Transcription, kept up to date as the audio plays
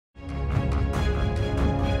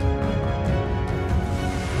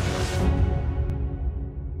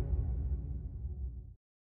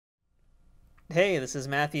Hey, this is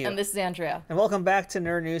Matthew. And this is Andrea. And welcome back to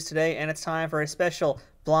Nerd News today, and it's time for a special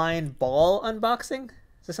blind ball unboxing.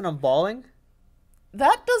 Is this an unballing?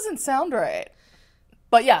 That doesn't sound right.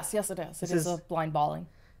 But yes, it is. It is a blind balling.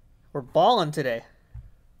 We're balling today.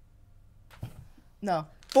 No.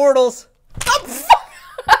 Bortles!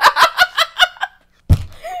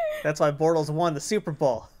 That's why Bortles won the Super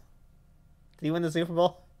Bowl. Did he win the Super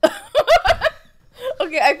Bowl?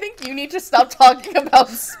 Okay, I think you need to stop talking about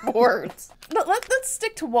sports. Let's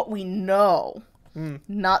stick to what we know.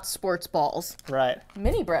 Not sports balls. Right.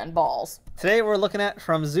 Mini brand balls. Today we're looking at,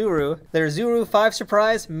 from Zuru, their Zuru 5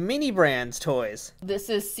 Surprise Mini Brands toys. This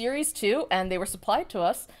is Series 2, and they were supplied to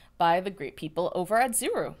us by the great people over at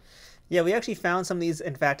Zuru. Yeah, we actually found some of these,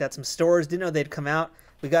 in fact, at some stores. Didn't know they'd come out.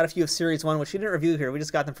 We got a few of Series 1, which we didn't review here. We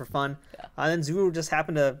just got them for fun. Yeah. And then Zuru just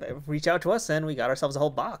happened to reach out to us, and we got ourselves a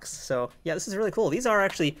whole box. So, yeah, this is really cool. These are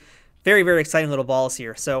actually very, very exciting little balls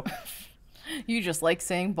here. So, You just like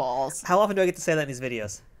saying balls. how often do I get to say that in these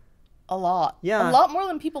videos? A lot. Yeah. A lot more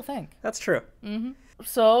than people think. That's true.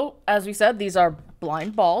 So, as we said, these are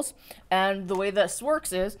blind balls. And the way this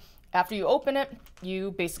works is, after you open it,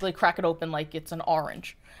 you basically crack it open like it's an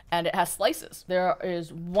orange. And it has slices. There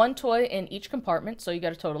is one toy in each compartment, so you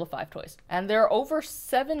get a total of 5 toys. And there are over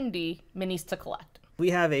 70 minis to collect. We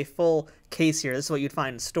have a full case here. This is what you'd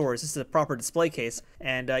find in stores. This is a proper display case.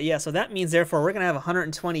 And yeah, so that means, therefore, we're going to have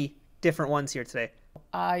 120 different ones here today.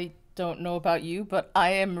 I don't know about you, but I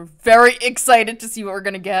am very excited to see what we're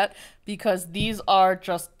going to get, because these are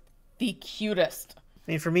just the cutest.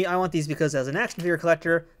 I mean, for me, I want these because as an action figure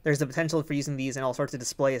collector, there's the potential for using these in all sorts of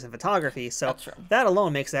displays and photography. So that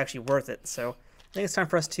alone makes it actually worth it. So I think it's time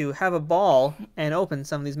for us to have a ball and open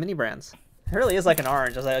some of these mini brands. It really is like an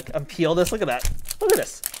orange. I was like, unpeel this. Look at that. Look at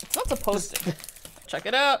this. It's not supposed to. Check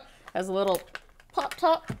it out. Has a little pop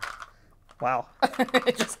top. Wow.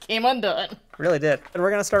 It just came undone. Really did. And we're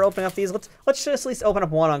going to start opening up these. Let's just at least open up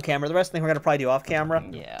one on camera. The rest of the thing we're going to probably do off camera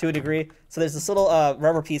to a degree. So there's this little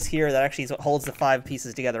rubber piece here that actually is what holds the 5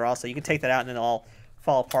 pieces together also. You can take that out and then they'll all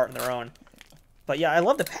fall apart on their own. But yeah, I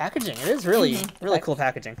love the packaging. It is really, really cool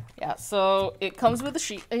packaging. Yeah, so it comes with a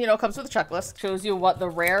sheet, it comes with a checklist. Shows you what the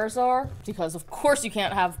rares are, because of course you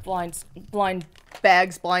can't have blind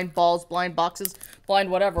bags, blind balls, blind boxes, blind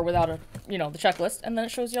whatever without the checklist. And then it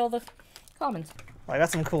shows you all the commons. Well, I got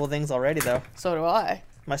some cool things already, though. So do I.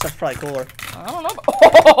 My stuff's probably cooler. I don't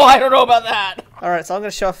know. I don't know about that. All right, so I'm going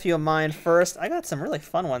to show a few of mine first. I got some really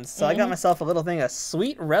fun ones. So I got myself a little thing of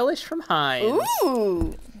sweet relish from Heinz.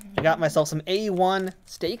 Ooh. I got myself some A1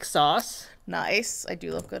 steak sauce. Nice. I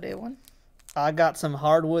do love good A1. I got some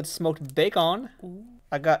hardwood smoked bacon. Ooh.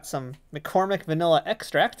 I got some McCormick vanilla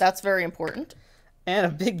extract. That's very important. And a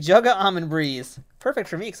big jug of almond breeze. Perfect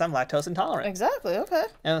for me because I'm lactose intolerant. Exactly, okay.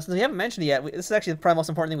 And since we haven't mentioned it yet, this is actually probably the most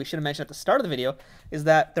important thing we should have mentioned at the start of the video, is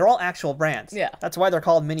that they're all actual brands. Yeah. That's why they're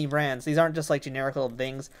called mini brands. These aren't just like generic little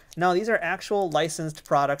things. No, these are actual licensed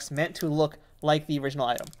products meant to look like the original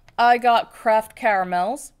item. I got Kraft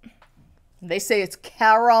caramels. They say it's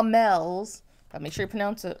caramels, but make sure you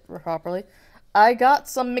pronounce it properly. I got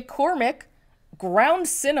some McCormick ground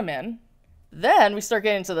cinnamon. Then we start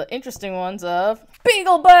getting to the interesting ones of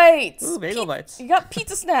Bagel Bites. Ooh, Bagel Bites. You got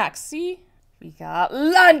pizza snacks, see? We got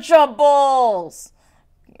Lunchables,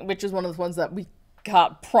 which is one of the ones that we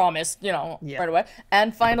got promised, right away.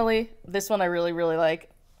 And finally, this one I really, really like.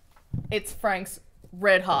 It's Frank's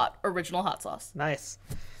Red Hot Original Hot Sauce. Nice.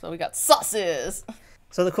 So we got sauces.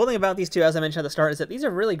 So the cool thing about these two, as I mentioned at the start, is that these are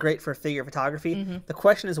really great for figure photography. The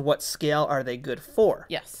question is, what scale are they good for?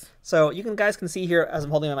 Yes. So you guys can see here, as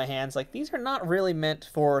I'm holding them in my hands, like these are not really meant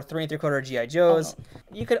for 3 3/4 G.I. Joes. Oh,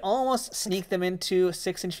 no. You could almost sneak them into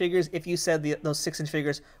 6-inch figures if you said those 6-inch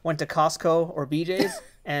figures went to Costco or BJ's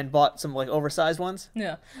and bought some like oversized ones.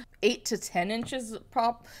 Yeah. 8 to 10 inches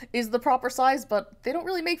is the proper size, but they don't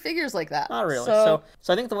really make figures like that. Not really. So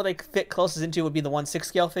I think the one they fit closest into would be the 1/6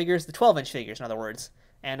 scale figures, the 12-inch figures, in other words.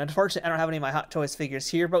 And unfortunately, I don't have any of my Hot Toys figures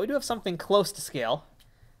here, but we do have something close to scale.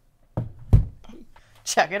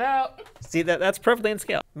 Check it out. See, that's perfectly in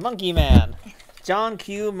scale. Monkey Man. John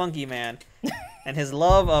Q. Monkey Man. And his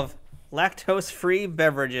love of lactose-free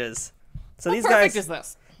beverages. So these guys, is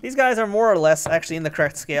this? These guys are more or less actually in the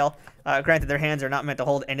correct scale. Granted, their hands are not meant to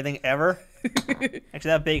hold anything ever. Actually,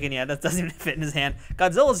 that bacon, that doesn't even fit in his hand.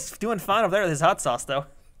 Godzilla's doing fine over there with his hot sauce, though.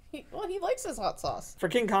 He likes his hot sauce. For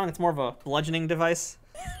King Kong, it's more of a bludgeoning device.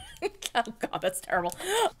 Oh, God, that's terrible.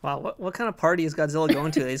 Wow, what kind of party is Godzilla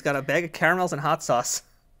going to? He's got a bag of caramels and hot sauce.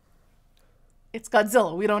 It's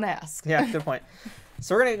Godzilla. We don't ask. Yeah, good point.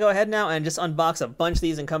 So we're going to go ahead now and just unbox a bunch of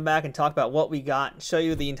these and come back and talk about what we got and show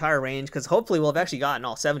you the entire range, because hopefully we'll have actually gotten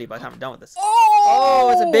all 70 by the time we're done with this. Oh!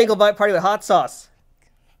 Oh, it's a bagel bite party with hot sauce.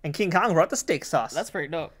 And King Kong brought the steak sauce. That's pretty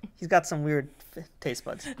dope. He's got some weird taste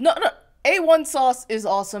buds. No. A1 sauce is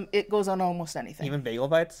awesome. It goes on almost anything. Even bagel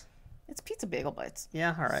bites? It's pizza bagel bites.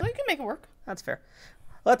 Yeah, all right. So you can make it work. That's fair.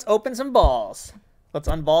 Let's open some balls. Let's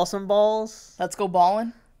unball some balls. Let's go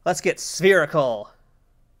balling. Let's get spherical.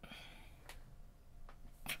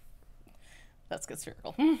 Let's get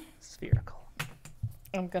spherical. Spherical.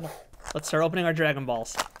 I'm gonna... Let's start opening our Dragon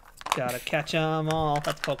Balls. Gotta catch them all.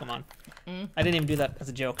 That's Pokemon. I didn't even do that as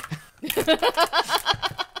a joke.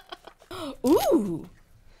 Ooh!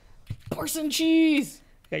 Horse and cheese!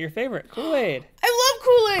 Got your favorite, Kool-Aid. I love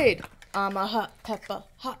Kool-Aid! I'm a hot pepper,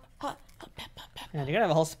 hot pepper. Man, you're gonna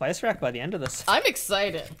have a whole spice rack by the end of this. I'm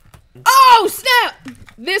excited. Oh, snap!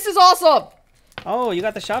 This is awesome! Oh, you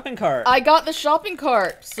got the shopping cart. I got the shopping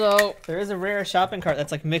cart, so... There is a rare shopping cart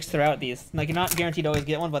that's like mixed throughout these. Like, you're not guaranteed to always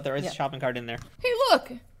get one, but there is a shopping cart in there. Hey,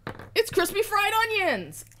 look! It's crispy fried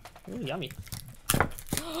onions! Ooh, yummy.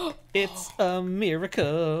 It's a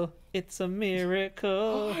miracle. It's a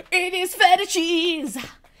miracle. It is feta cheese!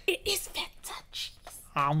 It is feta cheese.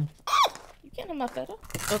 You getting my feta?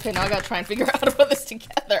 Okay, now I gotta try and figure out how to put this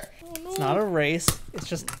together. Oh, no. It's not a race. It's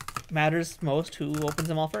just matters most who opens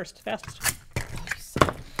them all first, fastest.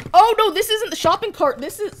 Oh no, this isn't the shopping cart.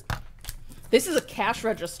 This is a cash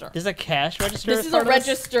register. There's a cash register. This is a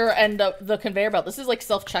register and the conveyor belt. This is like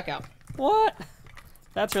self-checkout. What?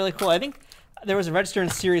 That's really cool. I think there was a register in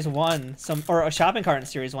Series 1, or a shopping cart in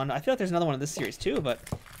Series 1. I feel like there's another one in this series too, but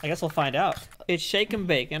I guess we'll find out. It's shake and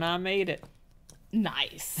bake, and I made it.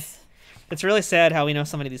 Nice. It's really sad how we know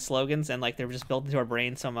so many of these slogans, and like they're just built into our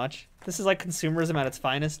brain so much. This is like consumerism at its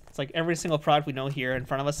finest. It's like every single product we know here in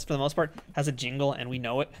front of us, for the most part, has a jingle, and we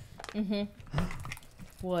know it. Mm-hmm.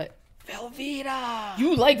 What? Velveeta!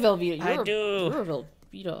 You like Velveeta. I do. You're a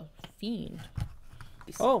Velveeta fiend.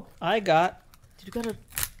 Oh, I got... Did you got a...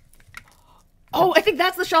 Oh, I think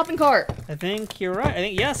that's the shopping cart. I think you're right. I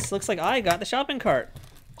think, yes, looks like I got the shopping cart.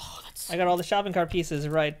 Oh, that's... I got all the shopping cart pieces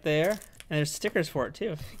right there. And there's stickers for it,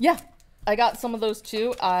 too. Yeah. I got some of those,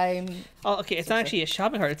 too. Oh, okay. It's not actually a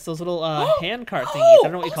shopping cart. It's those little hand cart thingies. I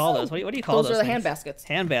don't know what you call those. What do you call those? Those are the things? hand baskets.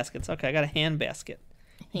 Hand baskets. Okay, I got a hand basket.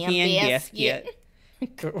 Hand basket.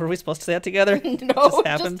 Were we supposed to say that together? No, it just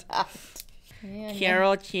happened. Yeah,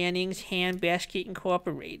 Carol Channing's Hand Basket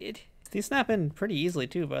Incorporated. These snap in pretty easily,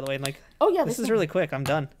 too, by the way. And like, oh, yeah. This is really quick. I'm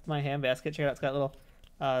done. My hand basket. Check it out. It's got a little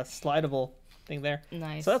slidable thing there.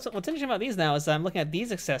 Nice. So that's what's interesting about these now is I'm looking at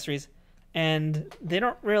these accessories. And they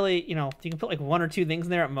don't really, you can put like 1 or 2 things in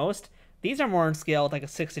there at most. These are more in scale with like a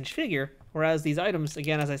 6-inch figure, whereas these items,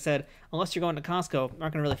 again, as I said, unless you're going to Costco, aren't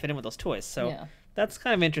going to really fit in with those toys. So that's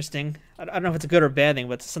kind of interesting. I don't know if it's a good or bad thing,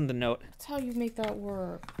 but it's something to note. That's how you make that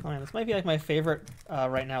work. Oh, man, this might be like my favorite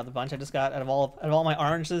right now of the bunch I just got out of all my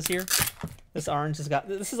oranges here. This orange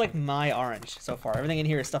this is like my orange so far. Everything in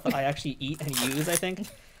here is stuff that I actually eat and use, I think.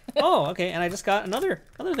 Oh, okay, and I just got another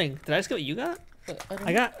thing. Did I just get what you got?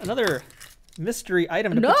 I got another mystery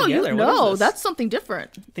item to put together. No, that's something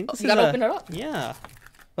different. I think this you gotta open it up. Yeah,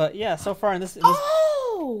 but yeah, so far in this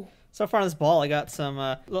so far in this ball, I got some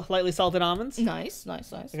lightly salted almonds. Nice. I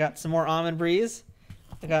got some more almond breeze.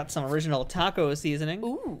 I got some original taco seasoning.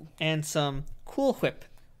 Ooh. And some Cool Whip.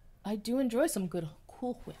 I do enjoy some good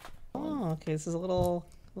Cool Whip. Oh, okay. This is a little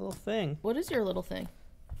thing. What is your little thing?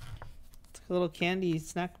 It's a little candy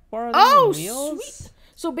snack bar. Oh, meals. Sweet.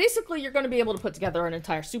 So basically, you're going to be able to put together an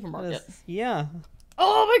entire supermarket. Yeah.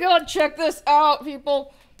 Oh my God! Check this out,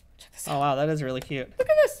 people. Check this out. Oh wow, that is really cute. Look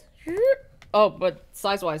at this. Oh, but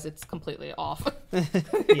size-wise, it's completely off.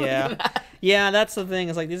 Yeah. Yeah, that's the thing.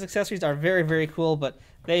 Is like these accessories are very, very cool, but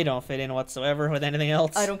they don't fit in whatsoever with anything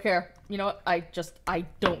else. I don't care. You know what? I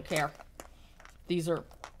don't care. These are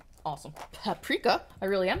awesome. Paprika. I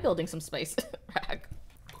really am building some space. Rag.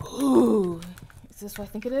 Ooh. Is this what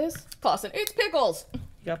I think it is? Clausen, it's pickles.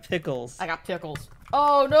 You got pickles. I got pickles.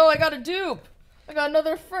 Oh no, I got a dupe. I got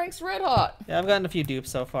another Frank's Red Hot. Yeah, I've gotten a few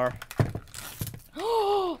dupes so far.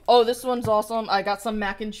 Oh, this one's awesome. I got some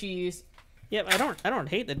mac and cheese. Yep, I don't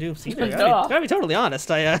hate the dupes either. No. Gotta be totally honest.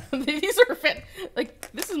 These are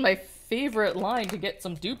this is my favorite line to get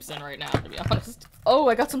some dupes in right now, to be honest. Oh,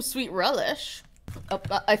 I got some sweet relish.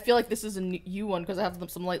 I feel like this is a new one because I have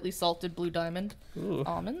some lightly salted blue diamond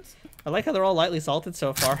almonds. I like how they're all lightly salted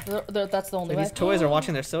so far. That's the only way. These toys are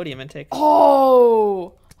watching their sodium intake.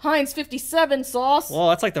 Oh, Heinz 57 sauce. Whoa,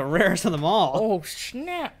 that's like the rarest of them all. Oh,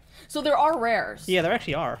 snap. So there are rares. Yeah, there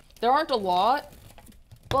actually are. There aren't a lot,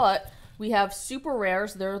 but we have super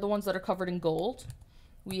rares. They're the ones that are covered in gold.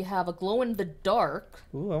 We have a glow in the dark.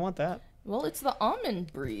 Ooh, I want that. Well, it's the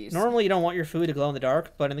almond breeze. Normally, you don't want your food to glow in the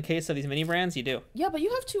dark, but in the case of these mini brands, you do. Yeah, but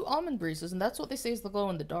you have 2 almond breezes, and that's what they say is the glow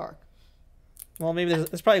in the dark. Well, maybe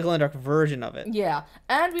there's probably a glow in the dark version of it. Yeah,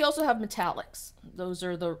 and we also have metallics. Those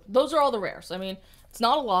are all the rares. I mean, it's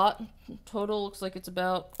not a lot. Total looks like it's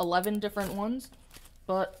about 11 different ones,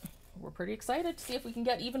 but we're pretty excited to see if we can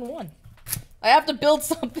get even one. I have to build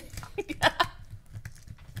something.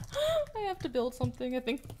 I have to build something, I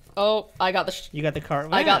think. Oh, I got the... You got the cart.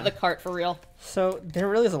 Man. I got the cart for real. So there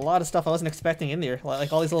really is a lot of stuff I wasn't expecting in there,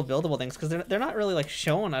 like all these little buildable things, because they're not really like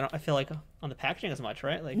shown. I feel like on the packaging as much,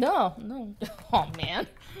 right? Like no. Oh man,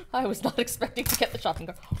 I was not expecting to get the shopping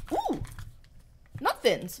cart. Ooh,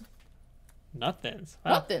 nothings. Nothings.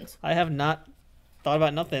 Wow. Nothings. I have not thought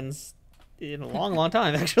about nothings in a long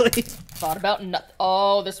time, actually. Thought about nothing.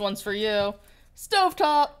 Oh, this one's for you.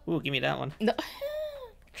 Stovetop. Ooh, give me that one. No.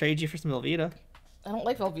 Trade you for some Velveeta. I don't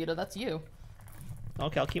like Velveeta. That's you.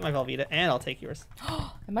 Okay, I'll keep my Velveeta, and I'll take yours.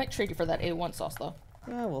 I might trade you for that A1 sauce, though.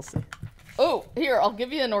 We'll see. Oh, here, I'll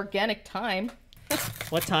give you an organic thyme.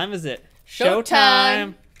 What time is it?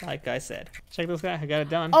 Showtime! Like I said. Check this guy. I got it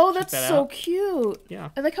done. Oh, that's so cute. Yeah.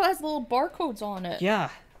 I like how it has little barcodes on it. Yeah.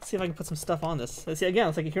 Let's see if I can put some stuff on this. Let's see, again,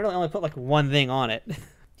 it's like you can only put like one thing on it.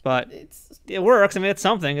 But it works. I mean, it's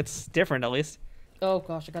something. It's different, at least. Oh,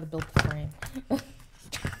 gosh, I gotta build the frame.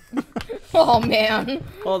 Oh, man.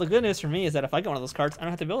 Well, the good news for me is that if I get one of those carts, I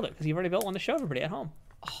don't have to build it, because you've already built one to show everybody at home.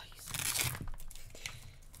 Oh,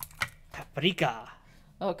 Paprika.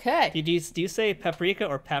 Okay. Do you say paprika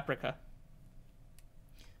or paprika?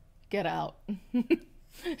 Get out.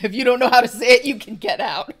 If you don't know how to say it, you can get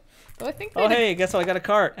out. So I think. Oh, hey, guess what? I got a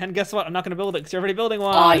cart. And guess what? I'm not going to build it because you're already building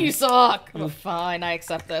one. Oh, you suck. Oh, fine, I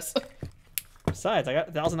accept this. Besides, I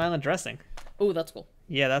got Thousand Island dressing. Oh, that's cool.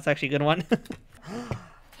 Yeah, that's actually a good one.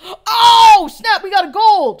 Oh, snap, we got a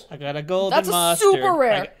gold. I got a golden mustard. That's a super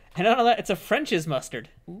rare. And not only that, it's a French's mustard.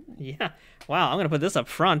 Ooh. Yeah. Wow, I'm going to put this up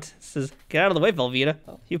front. It says, get out of the way, Velveeta.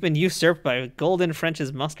 Oh. You've been usurped by golden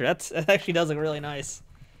French's mustard. That actually does look really nice.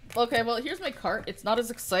 Okay, well, here's my cart. It's not as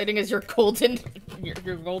exciting as your golden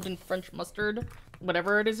French mustard,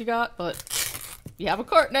 whatever it is you got, but you have a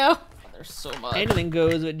cart now. There's so much. Anything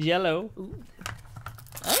goes with Jello. Ooh.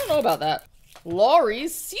 I don't know about that.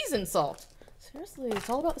 Laurie's seasoned salt. Seriously, it's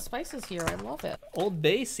all about the spices here. I love it. Old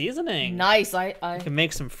Bay seasoning. Nice. You can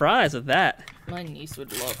make some fries with that. My niece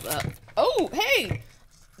would love that. Oh, hey!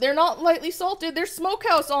 They're not lightly salted. They're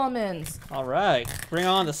smokehouse almonds. All right. Bring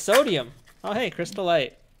on the sodium. Oh, hey, Crystal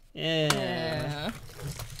Light. Yeah.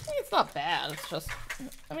 It's not bad. It's just,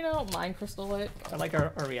 I mean, I don't mind Crystal Light. I like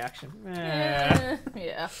our reaction. Yeah.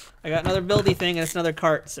 I got another buildy thing and it's another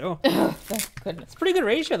cart, so. Thank goodness. It's a pretty good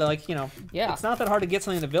ratio, though. Like, you know, yeah. It's not that hard to get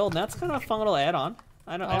something to build, and that's kind of a fun little add-on.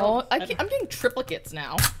 I'm getting triplicates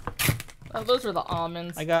now. Oh, those are the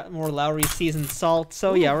almonds. I got more Lowry seasoned salt,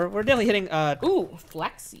 so yeah, we're definitely hitting. Ooh,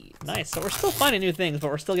 flax seeds. Nice. So we're still finding new things, but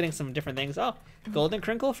we're still getting some different things. Oh, golden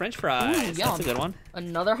crinkle French fries. Ooh, that's a good one.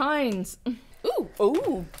 Another Heinz.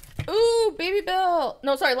 Ooh, Baby Bell.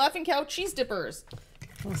 No, sorry, Laughing Cow cheese dippers.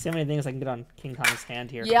 Let's see how many things I can get on King Kong's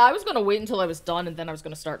hand here. Yeah, I was gonna wait until I was done, and then I was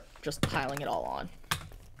gonna start just piling it all on.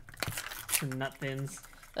 Some nut thins.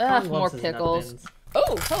 More pickles.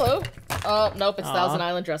 Oh, hello. Oh, nope, it's Thousand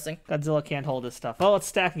Island dressing. Godzilla can't hold his stuff. Well, let's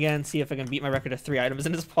stack again and see if I can beat my record of 3 items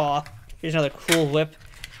in his paw. Here's another cool whip.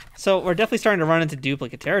 So we're definitely starting to run into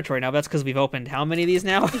duplicate territory now. That's because we've opened how many of these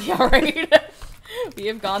now? Yeah, right. We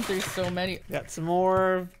have gone through so many. Got some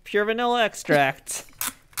more pure vanilla extract.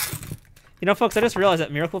 You know, folks, I just realized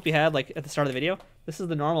that Miracle Whip we had, like, at the start of the video, this is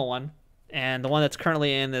the normal one. And the one that's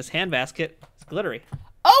currently in this hand basket is glittery.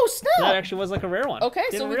 Oh, snap! So that actually was like a rare one. Okay,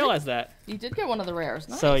 Didn't realize that. You did get one of the rares.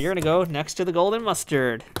 Nice. So you're gonna go next to the golden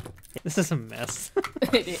mustard. This is a mess.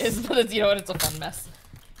 It is, but it's, you know what? It's a fun mess.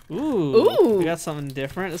 Ooh. We got something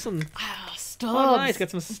different. This one. Stubs. Oh, nice.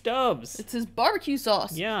 Got some stubs. It's his barbecue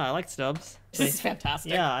sauce. Yeah, I like stubs. This is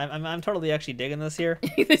fantastic. Yeah, I'm totally actually digging this here.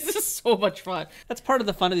 This is so much fun. That's part of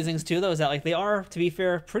the fun of these things too, though, is that like they are, to be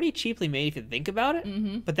fair, pretty cheaply made if you think about it.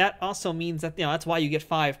 Mm-hmm. But that also means that, you know, that's why you get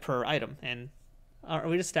 5 per item. And are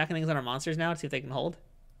we just stacking things on our monsters now to see if they can hold?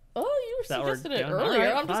 Oh, you suggested it earlier.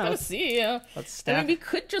 Right, I'm just gonna see. Yeah. Let's stack. I mean, we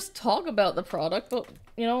could just talk about the product, but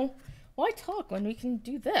you know, why talk when we can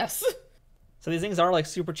do this? So these things are like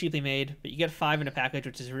super cheaply made, but you get 5 in a package,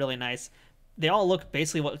 which is really nice. They all look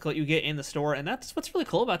basically what you get in the store, and that's what's really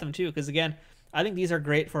cool about them too. Because again, I think these are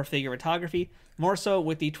great for figure photography, more so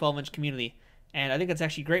with the 12-inch community. And I think it's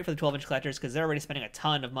actually great for the 12-inch collectors because they're already spending a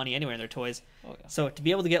ton of money anyway in their toys. Oh, yeah. So to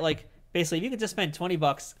be able to get like basically, if you could just spend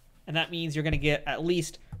 $20, and that means you're gonna get at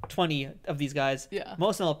least 20 of these guys. Yeah.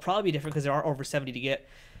 Most of them will probably be different because there are over 70 to get.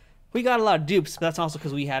 We got a lot of dupes, but that's also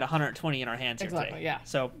because we had 120 in our hands here Exactly, today. yeah.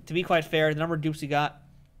 So, to be quite fair, the number of dupes we got,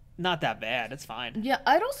 not that bad. It's fine. Yeah,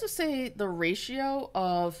 I'd also say the ratio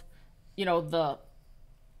of, the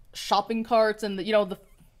shopping carts and the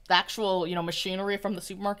actual, machinery from the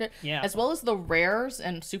supermarket, Yeah. as well as the rares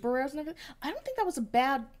and super rares and everything. I don't think that was a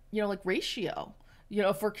bad, ratio,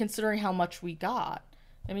 for considering how much we got.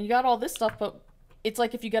 I mean, you got all this stuff, but it's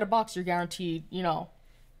like if you get a box, you're guaranteed,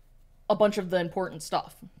 a bunch of the important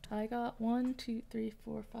stuff. I got 1, 2, 3,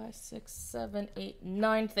 4, 5, 6, 7, 8,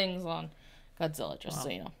 9 things on Godzilla, just so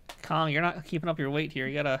you know. Kong, you're not keeping up your weight here.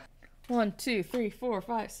 You gotta... 1, 2, 3, 4,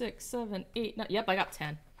 5, 6, 7, 8, 9. Yep, I got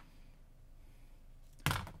 10.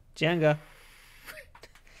 Jenga.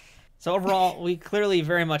 So overall, we clearly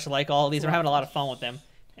very much like all of these. We're having a lot of fun with them.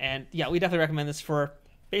 And yeah, we definitely recommend this for,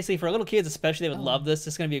 basically for little kids especially. They would love this.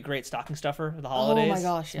 It's going to be a great stocking stuffer for the holidays. Oh my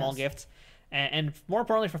gosh, Small yes. gifts. And more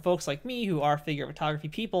importantly for folks like me who are figure photography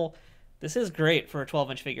people, this is great for a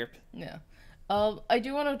 12-inch figure. Yeah. I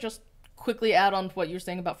do want to just quickly add on to what you're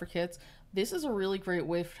saying about for kids. This is a really great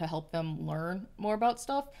way to help them learn more about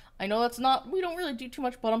stuff. I know we don't really do too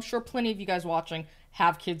much, but I'm sure plenty of you guys watching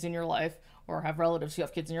have kids in your life or have relatives who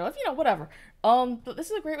have kids in your life, whatever. But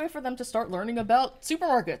this is a great way for them to start learning about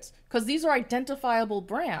supermarkets, because these are identifiable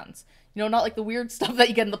brands, not like the weird stuff that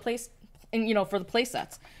you get in the place, and for the play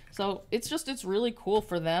sets. So it's really cool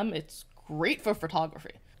for them. It's great for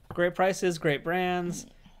photography. Great prices, great brands,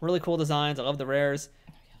 really cool designs. I love the rares.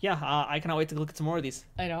 Yeah, I cannot wait to look at some more of these.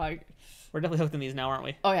 I know. We're definitely hooked on these now, aren't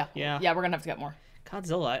we? Oh yeah. Yeah. Yeah, we're gonna have to get more.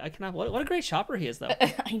 Godzilla, I cannot. What a great shopper he is, though.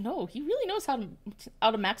 I know. He really knows how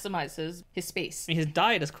to maximize his space. I mean, his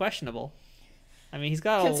diet is questionable. I mean, he's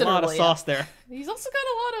got a lot of sauce there. He's also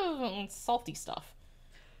got a lot of salty stuff.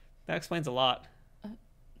 That explains a lot.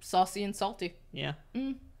 Saucy and salty. Yeah.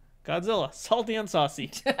 Godzilla, salty and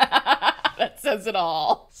saucy. That says it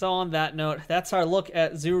all. So on that note, that's our look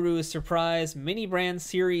at Zuru's Surprise Mini Brand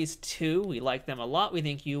Series 2. We like them a lot. We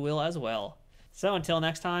think you will as well. So until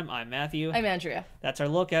next time, I'm Matthew. I'm Andrea. That's our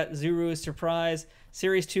look at Zuru's Surprise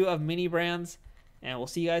Series 2 of Mini Brands. And we'll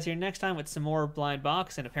see you guys here next time with some more blind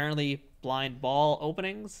box and apparently blind ball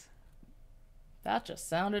openings. That just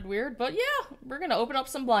sounded weird, but yeah, we're going to open up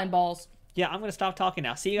some blind balls. Yeah, I'm going to stop talking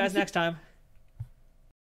now. See you guys next time.